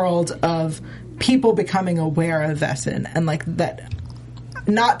new world of people becoming aware of Vessin, and like that.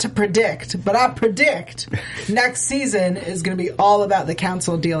 Not to predict, but I predict next season is going to be all about the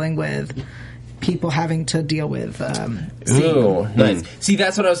council dealing with people having to deal with. Ooh, nice. See,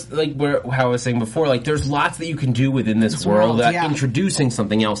 that's what I was like. How I was saying before. Like, there's lots that you can do within this world that introducing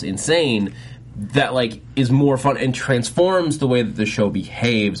something else insane that like is more fun and transforms the way that the show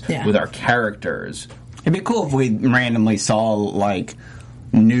behaves with our characters. It'd be cool if we randomly saw, like,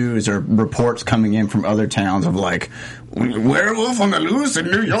 news or reports coming in from other towns of, like, werewolf on the loose in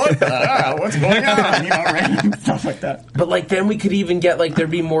New York. What's going on? You know, random stuff like that. But, like, then we could even get, like, there'd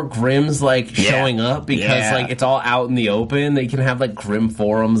be more Grims, like, showing up because, like, it's all out in the open. They can have, like, Grim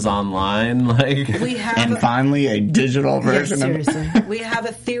forums online. Like, And finally, a digital version of seriously. We have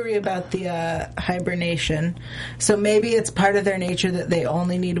a theory about the hibernation. So maybe it's part of their nature that they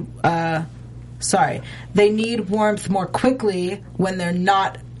only need... they need warmth more quickly when they're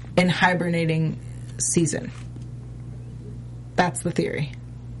not in hibernating season. That's the theory.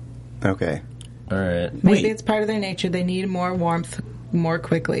 Okay. all right. Maybe it's part of their nature. They need more warmth more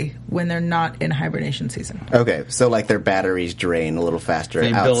quickly when they're not in hibernation season. Okay, so like their batteries drain a little faster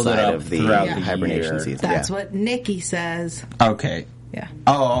They build it outside up of the throughout the hibernation year. season. That's yeah. what Nikki says. Okay. Yeah.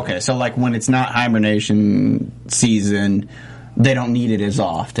 Oh, okay. So, like, when it's not hibernation season, they don't need it as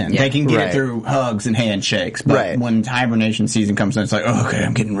often. Yeah. They can get Right. it through hugs and handshakes. But Right. when hibernation season comes in, it's like, oh, okay,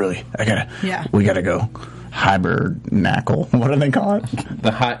 we gotta go hibernacle. What do they call it?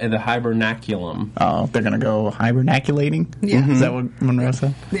 The hibernaculum. Oh, they're gonna go hibernaculating? Yeah. Is that what Monroe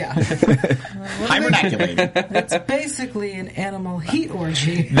said? Yeah. Hibernaculating. It's basically an animal heat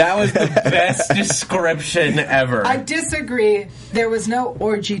orgy. That was the best description ever. I disagree. There was no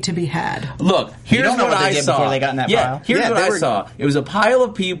orgy to be had. Look, here's don't know what they I did saw. before they got in that yeah, pile? here's Yeah, what they I were- saw. It was a pile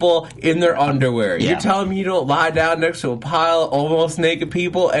of people in their underwear. Yeah. You're telling me you don't lie down next to a pile of almost naked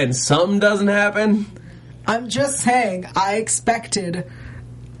people and something doesn't happen? I'm just saying, I expected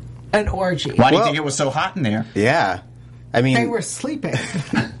an orgy. Why do you Well- think it was so hot in there? Yeah. I mean, They were sleeping.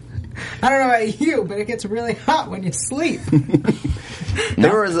 I don't know about you, but it gets really hot when you sleep.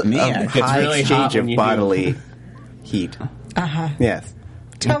 there was a me, it gets high really hot exchange when of you bodily heat. Uh-huh. Yes.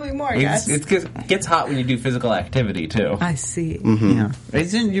 Tell me more, guys. It gets hot when you do physical activity, too. I see. Yeah.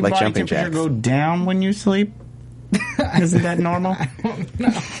 Isn't your Like body jumping temperature jacks. go down when you sleep? Isn't that normal?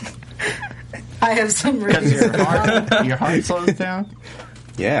 I have some Because reasons. your heart slows down?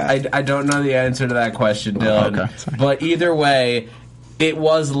 Yeah. I don't know the answer to that question, Dylan. okay, sorry. But either way, it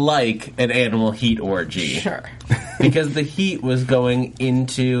was like an animal heat orgy. Sure. Because the heat was going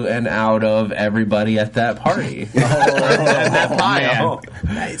into and out of everybody at that party. At that pile.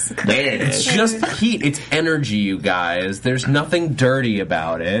 Nice. There it It's just heat. It's energy, you guys. There's nothing dirty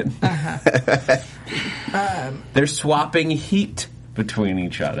about it. They're swapping heat between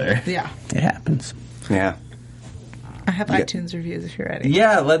each other. Yeah. It happens. yeah. I have iTunes reviews if you're ready.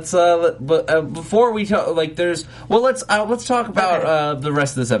 Yeah, let's. Before we talk, let's talk about the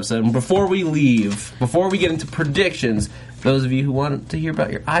rest of this episode. And before we leave, before we get into predictions, those of you who want to hear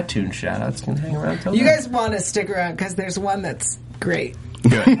about your iTunes shoutouts can hang around till You then. guys want to stick around because there's one that's great.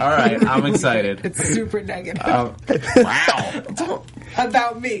 Good. All right, I'm excited. It's super negative. Wow.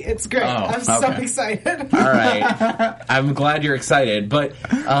 About me. It's great. Oh, I'm so okay. excited. All right, I'm glad you're excited. But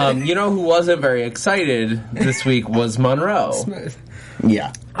you know who wasn't very excited this week was Monroe. Smooth.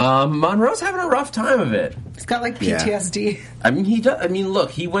 Yeah. Monroe's having a rough time of it. It's got like Yeah. PTSD. I mean, he does. I mean, look,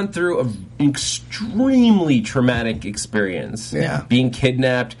 he went through an extremely traumatic experience. Yeah. Being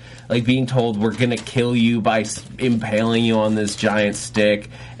kidnapped, like being told we're gonna kill you by impaling you on this giant stick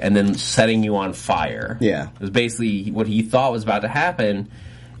and then setting you on fire. Yeah. It was basically what he thought was about to happen,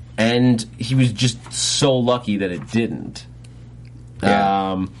 and he was just so lucky that it didn't.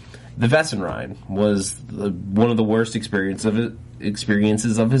 Yeah. The Wessenrhein was one of the worst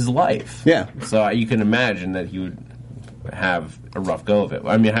experiences of his life. Yeah. So you can imagine that he would have a rough go of it.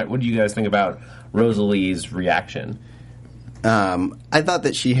 I mean, what do you guys think about Rosalie's reaction? I thought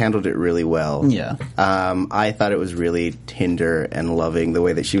that she handled it really well. Yeah. I thought it was really tender and loving the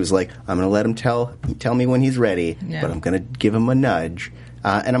way that she was like, I'm going to let him tell me when he's ready, Yeah. but I'm going to give him a nudge.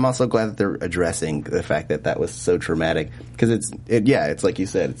 And I'm also glad that they're addressing the fact that that was so traumatic because it's like you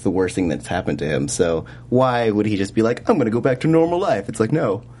said, it's the worst thing that's happened to him. So why would he just be like, I'm going to go back to normal life? It's like,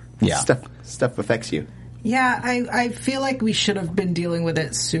 no, Yeah. stuff affects you. Yeah, I feel like we should have been dealing with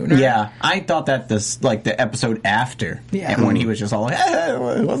it sooner. Yeah, I thought that the episode after, Yeah. and when he was just all like, hey,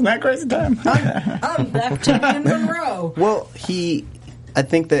 wasn't that crazy time? I'm Lieutenant Monroe. Well, I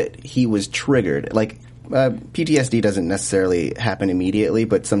think that he was triggered. Like, PTSD doesn't necessarily happen immediately,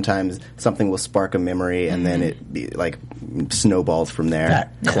 but sometimes something will spark a memory and then it like snowballs from there.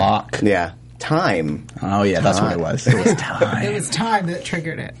 That clock. Yeah. Time. Oh yeah, that's what it was. It was time. It was time that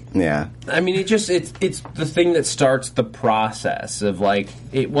triggered it. Yeah. I mean, it's the thing that starts the process of like,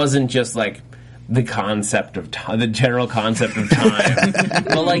 it wasn't just like the concept of time, the general concept of time,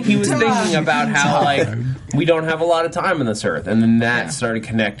 but like he was thinking about how like we don't have a lot of time on this earth, and then that started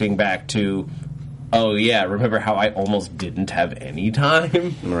connecting back to, oh yeah, remember how I almost didn't have any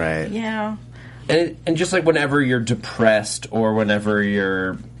time? Right. Yeah. And just like whenever you're depressed or whenever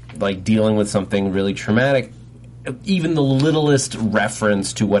you're like dealing with something really traumatic, even the littlest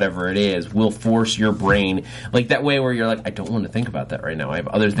reference to whatever it is will force your brain, like that way where you're like, I don't want to think about that right now. I have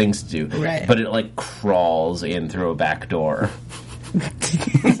other things to do. Right. But it like crawls in through a back door.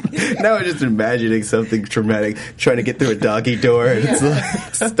 Now I'm just imagining something traumatic, trying to get through a doggy door, and it's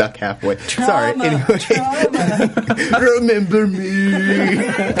like stuck halfway. Sorry. Anyway. Trauma. Remember me.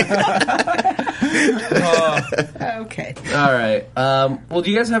 Okay. All right. Well,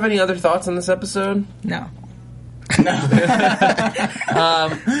 do you guys have any other thoughts on this episode? No. All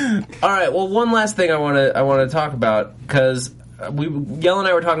right. Well, one last thing I want to talk about, because Yell and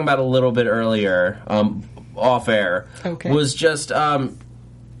I were talking about a little bit earlier, off air. Okay. Was just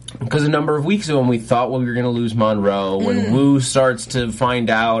because a number of weeks ago when we thought we were going to lose Monroe, when Wu starts to find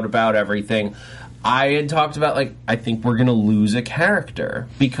out about everything, I had talked about, like, I think we're going to lose a character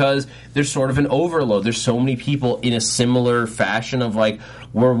because there's sort of an overload. There's so many people in a similar fashion of, like,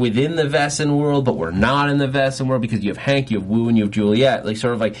 we're within the Vesson world, but we're not in the Vesson world because you have Hank, you have Wu, and you have Juliet. Like,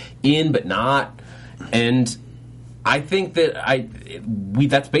 sort of like in but not. And I think that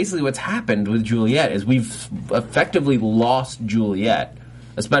that's basically what's happened with Juliet, is we've effectively lost Juliet.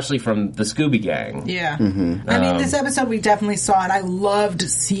 Especially from the Scooby Gang. Yeah. Mm-hmm. I mean, this episode we definitely saw, and I loved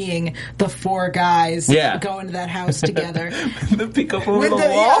seeing the four guys go into that house together. The pick up over the wall.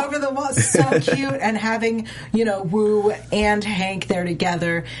 Yeah, over the wall. So cute. And having, Wu and Hank there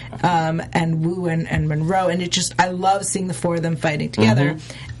together, and Wu and Monroe. And it just, I love seeing the four of them fighting together.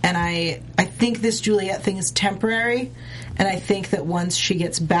 Mm-hmm. And I think this Juliet thing is temporary. And I think that once she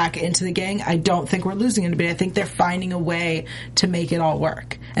gets back into the gang, I don't think we're losing anybody. I think they're finding a way to make it all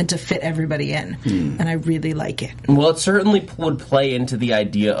work and to fit everybody in. And I really like it. Well, it certainly would play into the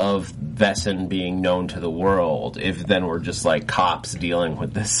idea of Vesson being known to the world if then we're just like cops dealing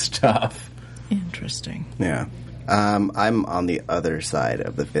with this stuff. Interesting. Yeah. I'm on the other side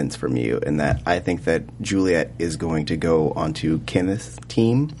of the fence from you in that I think that Juliet is going to go onto Kenneth's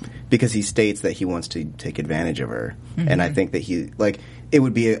team because he states that he wants to take advantage of her. Mm-hmm. And I think that it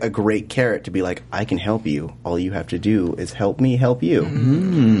would be a great carrot to be like, I can help you. All you have to do is help me help you.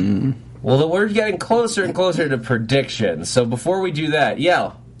 Mm-hmm. Well, we're getting closer and closer to predictions. So before we do that,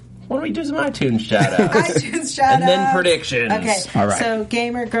 Yell, why don't we do some iTunes shout-outs? iTunes shout-outs. And then predictions. Okay. All right. So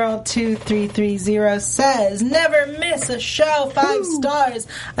GamerGirl2330 says, never miss a show, 5 stars.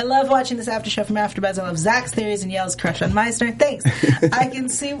 I love watching this after show from AfterBuzz. I love Zach's theories and Yell's crush on Meisner. Thanks. I can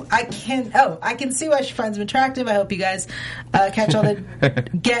see why she finds him attractive. I hope you guys catch all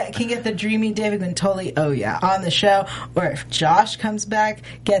can get the dreamy David Guintoli, on the show. Or if Josh comes back,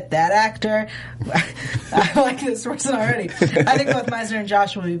 get that actor. I like this person already. I think both Meisner and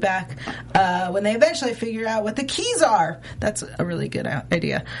Josh will be back when they eventually figure out what the keys are. That's a really good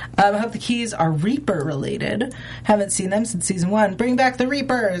idea. I hope the keys are Reaper related. Haven't seen them since season 1. Bring back the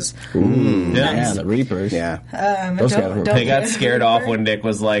Reapers. Ooh, yeah, the Reapers. Yeah. They got scared off when Nick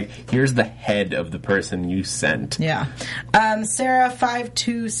was like, here's the head of the person you sent. Yeah.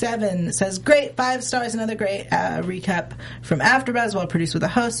 Sarah527 says, great, 5 stars, another great recap from AfterBuzz, well produced with the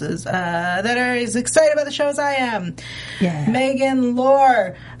hosts that are as excited about the show as I am. Yeah. Megan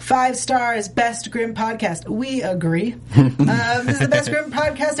Lore, 5 stars, best Grimm podcast. We agree. This is the best Grimm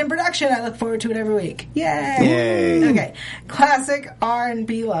podcast in production. I look forward to it every week. Yay! Okay. Classic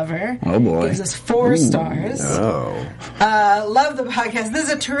R&B lover. Oh boy. Gives us 4 stars. Oh. Love the podcast. This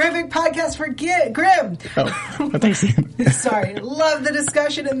is a terrific podcast for Grimm. Oh, thanks. Sorry. Love the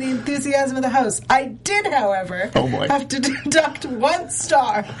discussion and the enthusiasm of the host. I did, however, have to deduct 1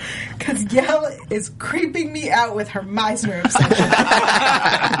 star because Yell is creeping me out with her Meisner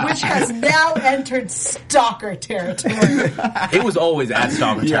obsession, which has now entered stalker territory. It was always at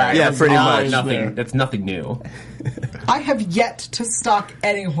stalker territory. Yeah, pretty much. That's nothing new. I have yet to stalk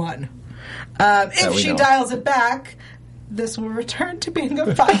anyone. If she dials it back, this will return to being a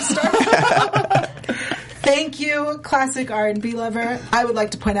 5-star. Thank you, classic R&B lover. I would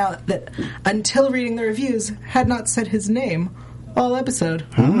like to point out that until reading the reviews, had not said his name all episode.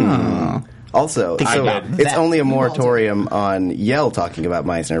 Also, it's only a moratorium on Yell talking about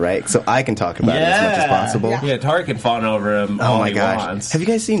Meisner, right? So I can talk about it as much as possible. Yeah, Tari can fawn over him all he wants. Have you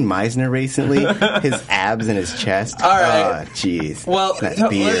guys seen Meisner recently? His abs and his chest? All right. Oh, jeez. Well, that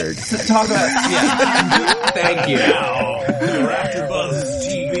beard. Let's talk about... Yeah. Thank you. Now, your AfterBuzz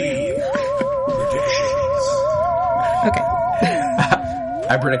TV predictions. Okay.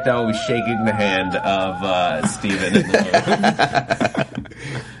 I predict I will be shaking the hand of Steven in the room.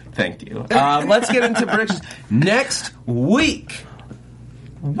 Thank you. Let's get into predictions. Next week.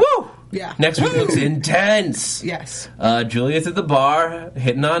 Woo! Yeah. Next week looks intense. Yes. Julia's at the bar,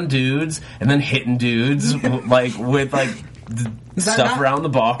 hitting on dudes, and then hitting dudes, like, with, like, stuff around the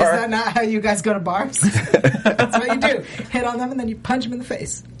bar. Is that not how you guys go to bars? That's what you do. Hit on them and then you punch them in the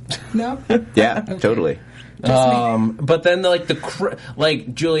face. No? Yeah, totally. But then, like,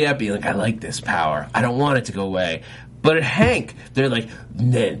 like, Juliet being like, I like this power. I don't want it to go away. But at Hank, they're like,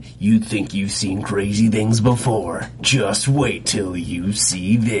 Ned, you think you've seen crazy things before. Just wait till you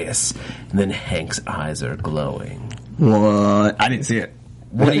see this. And then Hank's eyes are glowing. What? I didn't see it.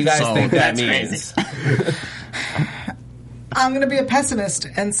 What do you guys think that means? I'm going to be a pessimist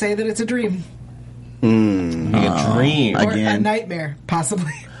and say that it's a dream. A dream. Or a Again. nightmare,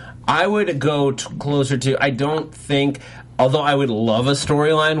 possibly. I would go closer to, I don't think, although I would love a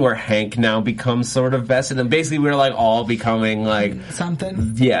storyline where Hank now becomes sort of vested, and basically we're like all becoming like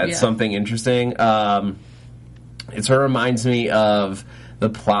Something. Yeah, it's something interesting. It sort of reminds me of the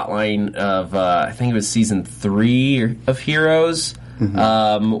plotline of I think it was season 3 of Heroes,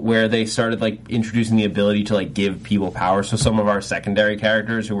 where they started like introducing the ability to like give people power. So some of our secondary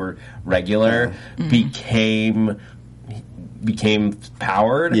characters who were regular became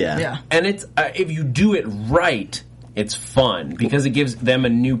powered. Yeah. And it's if you do it right, it's fun because it gives them a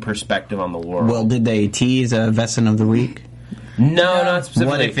new perspective on the world. Well, did they tease a Vesson of the Week? No, not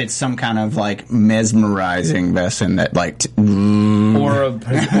specifically. What if it's some kind of like mesmerizing Vesson that like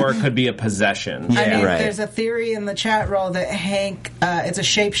or it could be a possession. I mean, right. there's a theory in the chat roll that Hank, it's a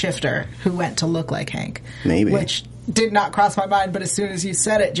shapeshifter who went to look like Hank. Maybe. Which did not cross my mind, but as soon as you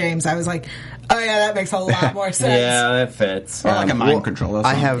said it, James, I was like, oh yeah, that makes a lot more sense. Yeah, that fits. or like a mind control? Or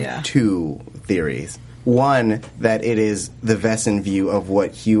I something. have 2 theories. One, that it is the Vesson view of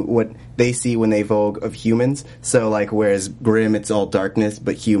what they see when they Vogue of humans. So, like, whereas Grimm, it's all darkness,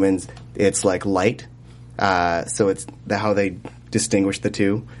 but humans, it's like light. So it's how they distinguish the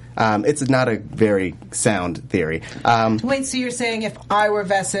two. It's not a very sound theory. Wait, so you're saying if I were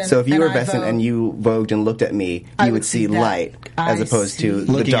Vesson... So if you and were I Vesson vogue, and you vogued and looked at me, I you would would see see that. light as I opposed to see.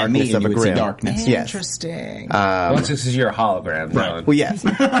 the Looking at me darkness and of a you would see Grimm. darkness. Yes. Interesting. Well, it's just because you're a hologram, Dylan. Well, yes.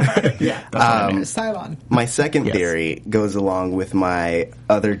 Yeah, that's what I mean. Cylon. My second Yes. theory goes along with my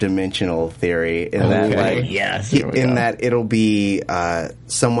other dimensional theory in that, like, Yes, here we in go. that it'll be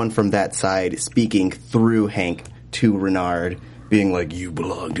someone from that side speaking through Hank to Renard, being like, "You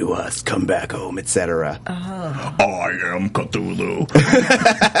belong to us. Come back home," etc. I am Cthulhu.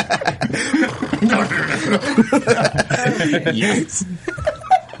 Yes.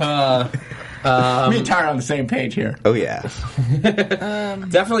 Me and Tyler on the same page here. Oh yeah,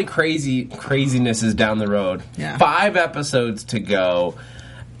 Definitely craziness is down the road. Yeah. 5 episodes to go.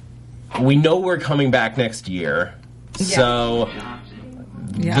 We know we're coming back next year. So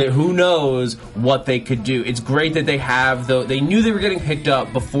who knows what they could do. It's great that they have, though. They knew they were getting picked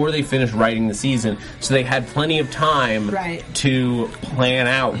up before they finished writing the season, so they had plenty of time to plan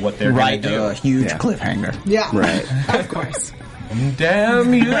out what they're going Right, to do. a huge cliffhanger. Yeah. right. Of course.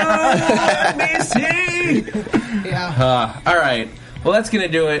 Damn you, let me see. Yeah. All right. Well, that's going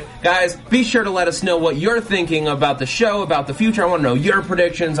to do it. Guys, be sure to let us know what you're thinking about the show, about the future. I want to know your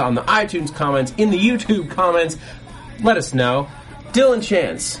predictions on the iTunes comments, in the YouTube comments. Let us know. Dylan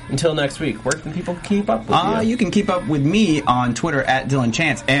Chance, until next week, where can people keep up with you? You can keep up with me on Twitter at Dylan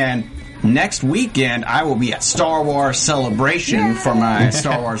Chance. And next weekend, I will be at Star Wars Celebration for my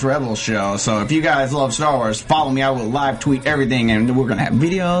Star Wars Rebels show. So if you guys love Star Wars, follow me. I will live tweet everything, and we're going to have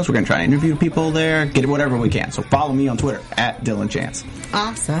videos. We're going to try to interview people there, get whatever we can. So follow me on Twitter at Dylan Chance.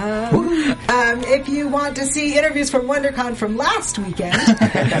 Awesome. If you want to see interviews from WonderCon from last weekend,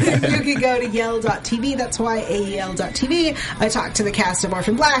 you can go to yell.tv. That's YAEL.tv. I talked to the cast of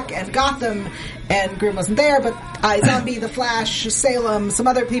Orphan Black and Gotham, and Grimm wasn't there, but iZombie, The Flash, Salem, some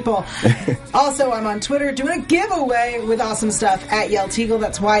other people. Also, I'm on Twitter doing a giveaway with awesome stuff at YellTeagle.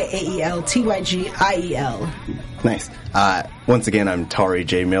 That's YAELTYGIEL. Nice. Once again, I'm Tari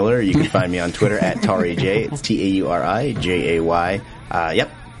J. Miller. You can find me on Twitter at Tari J. It's TAURIJAY.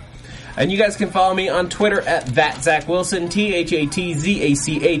 Yep. And you guys can follow me on Twitter at @ZachWilson,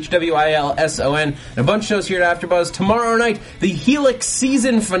 ThatzachWilson, and a bunch of shows here at AfterBuzz. Tomorrow night, the Helix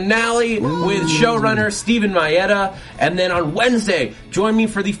season finale with showrunner Steven Maeda. And then on Wednesday, join me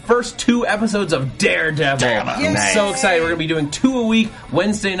for the first 2 episodes of Daredevil. I'm so excited. We're going to be doing 2 a week,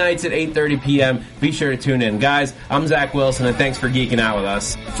 Wednesday nights at 8:30 p.m. Be sure to tune in. Guys, I'm Zach Wilson, and thanks for geeking out with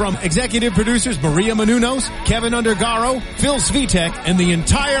us. From executive producers Maria Menounos, Kevin Undergaro, Phil Svitek, and the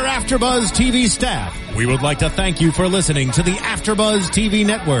entire AfterBuzz TV staff, we would like to thank you for listening to the AfterBuzz TV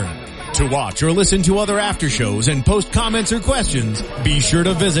network. To watch or listen to other after shows and post comments or questions, be sure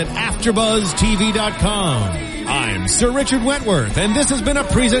to visit AfterBuzzTV.com. I'm Sir Richard Wentworth, and this has been a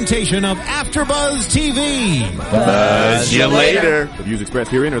presentation of AfterBuzz TV. Buzz you later. The views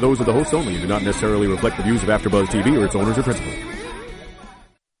expressed herein are those of the hosts only and do not necessarily reflect the views of AfterBuzz TV or its owners or principals.